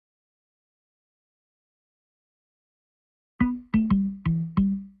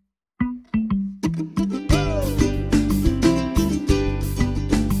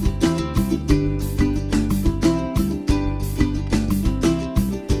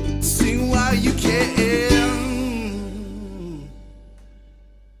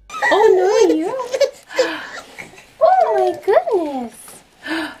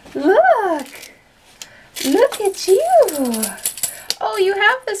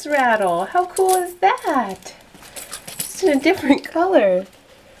this rattle. How cool is that? Just in a different color.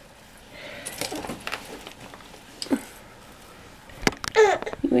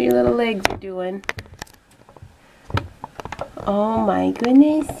 What your little legs are doing. Oh my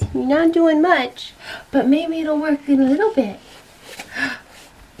goodness, you're not doing much, but maybe it'll work in a little bit.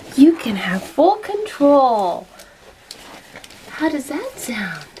 You can have full control. How does that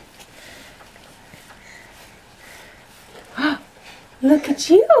sound? Look at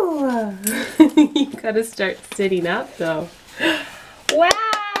you. You gotta start sitting up though. Wow!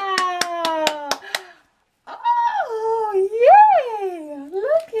 Oh, yay!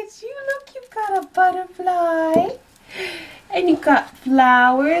 Look at you. Look, you've got a butterfly. And you've got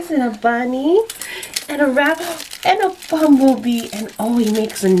flowers and a bunny and a rabbit and a bumblebee. And oh, he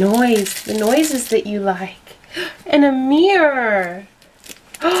makes a noise. The noises that you like. And a mirror.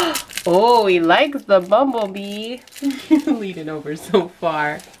 Oh, he likes the bumblebee. You're leaning over so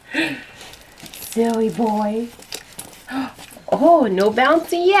far. Silly boy. Oh, no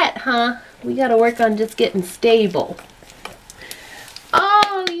bouncy yet, huh? We gotta work on just getting stable.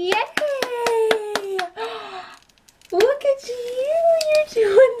 Oh, yay! Look at you! You're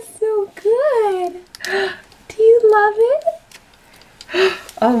doing so good. Do you love it?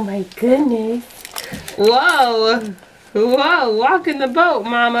 Oh my goodness. Whoa! Whoa! Walk in the boat,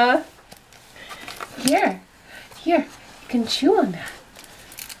 Mama. Here, you can chew on that.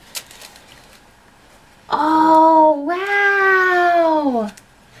 Oh, wow!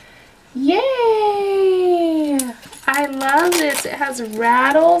 Yay! I love this. It has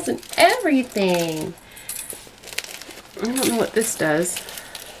rattles and everything. I don't know what this does.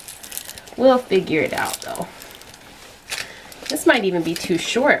 We'll figure it out though. This might even be too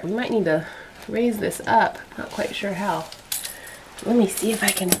short. We might need to raise this up. Not quite sure how. Let me see if I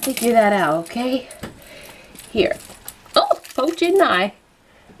can figure that out, okay? Here. Oh, poked you in the eye.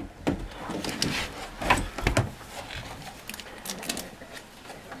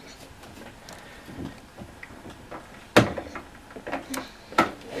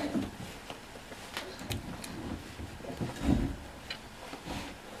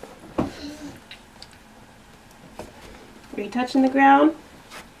 Are you touching the ground?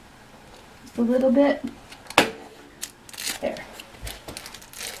 Just a little bit. There.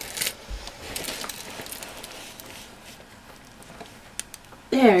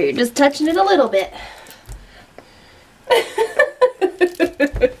 There, you're just touching it a little bit. Does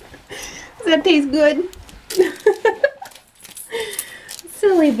that taste good?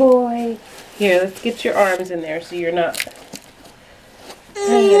 Silly boy. Here, let's get your arms in there so you're not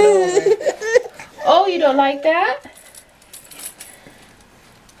hanging over. Oh, you don't like that?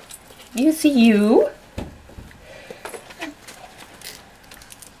 You see you.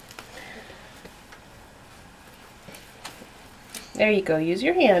 There you go. Use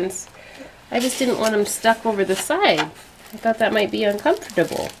your hands. I just didn't want them stuck over the side. I thought that might be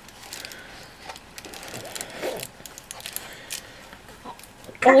uncomfortable. Oh,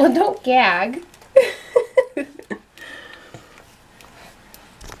 well, don't gag.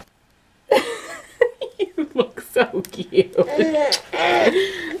 You look so cute.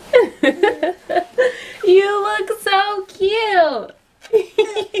 You look so cute.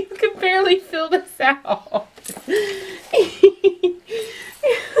 You can barely fill this out.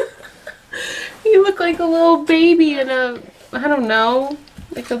 You look like a little baby in a, I don't know,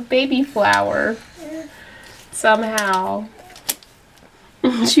 like a baby flower. Somehow.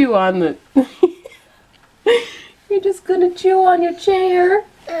 Chew on the... You're just gonna chew on your chair.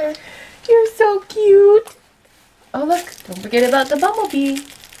 You're so cute. Oh look, don't forget about the bumblebee.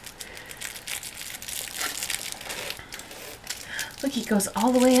 Look, he goes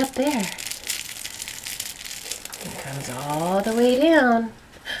all the way up there. He comes all the way down.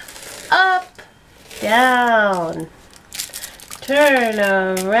 Up, down. Turn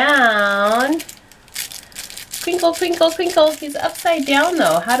around. Crinkle, crinkle, crinkle. He's upside down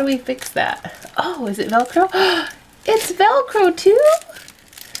though. How do we fix that? Oh, is it Velcro? It's Velcro too?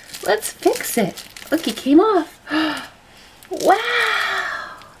 Let's fix it. Look, he came off.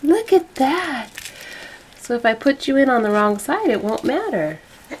 Wow! Look at that. So if I put you in on the wrong side, it won't matter.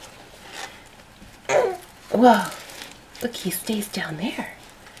 Whoa. Look, he stays down there.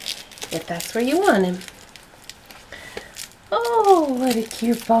 If that's where you want him. Oh, what a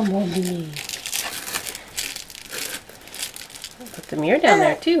cute bumblebee. I'll put the mirror down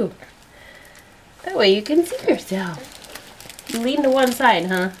there too. That way you can see yourself. You lean to one side,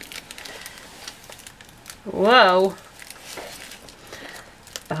 huh? Whoa.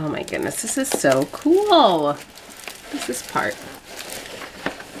 Oh my goodness, this is so cool. What's this part?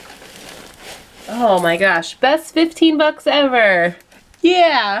 Oh my gosh, best 15 bucks ever.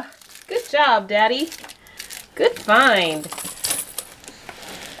 Yeah. Good job, Daddy. Good find.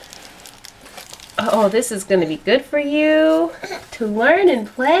 Oh, this is going to be good for you to learn and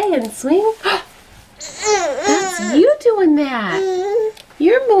play and swing. That's you doing that.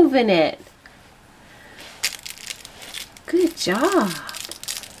 You're moving it. Good job.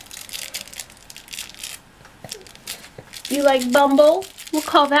 You like Bumble?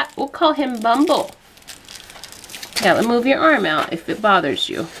 We'll call him Bumble. Yeah, let move your arm out if it bothers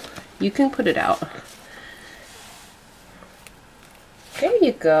you. You can put it out. There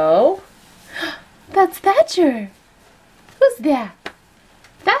you go. That's Thatcher. Who's that?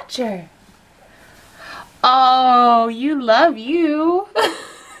 Thatcher. Oh, you love you.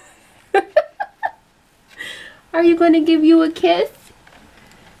 Are you going to give you a kiss?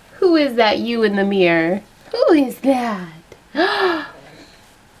 Who is that you in the mirror? Who is that?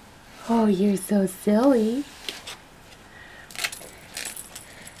 Oh, you're so silly.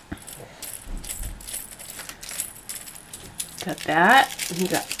 Got that. We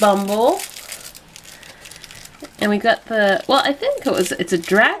got Bumble. And we got the, well, I think it's a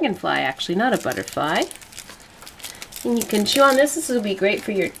dragonfly actually, not a butterfly. And you can chew on this. This will be great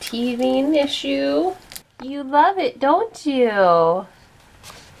for your teething issue. You love it, don't you?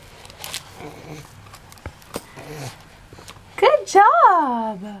 Good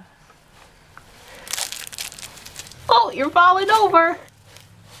job. Oh, you're falling over.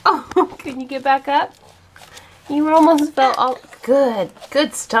 Oh, can you get back up? You almost fell off.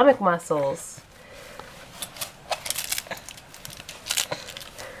 Good stomach muscles.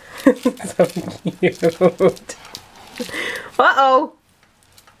 So cute. Uh-oh.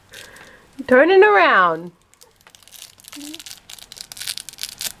 Turning around.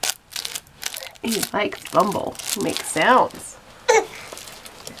 He likes Bumble. He makes sounds.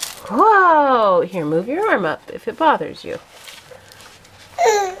 Whoa. Here, move your arm up if it bothers you.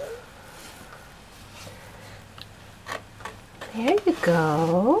 There you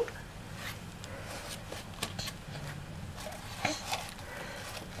go.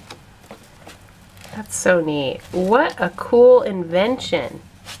 That's so neat. What a cool invention.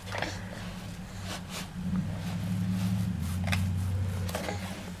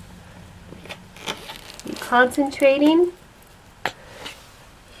 You concentrating?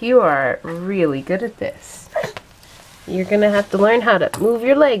 You are really good at this. You're gonna have to learn how to move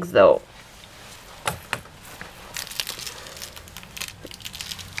your legs though.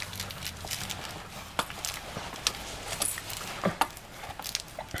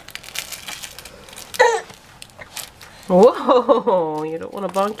 Whoa, you don't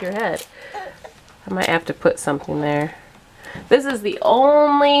want to bonk your head. I might have to put something there. This is the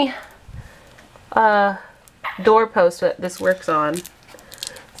only doorpost that this works on.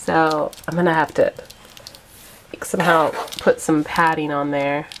 So I'm going to have to somehow put some padding on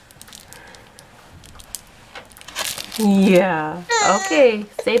there. Yeah. Okay,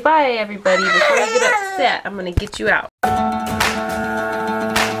 say bye everybody. Before you get upset, I'm going to get you out.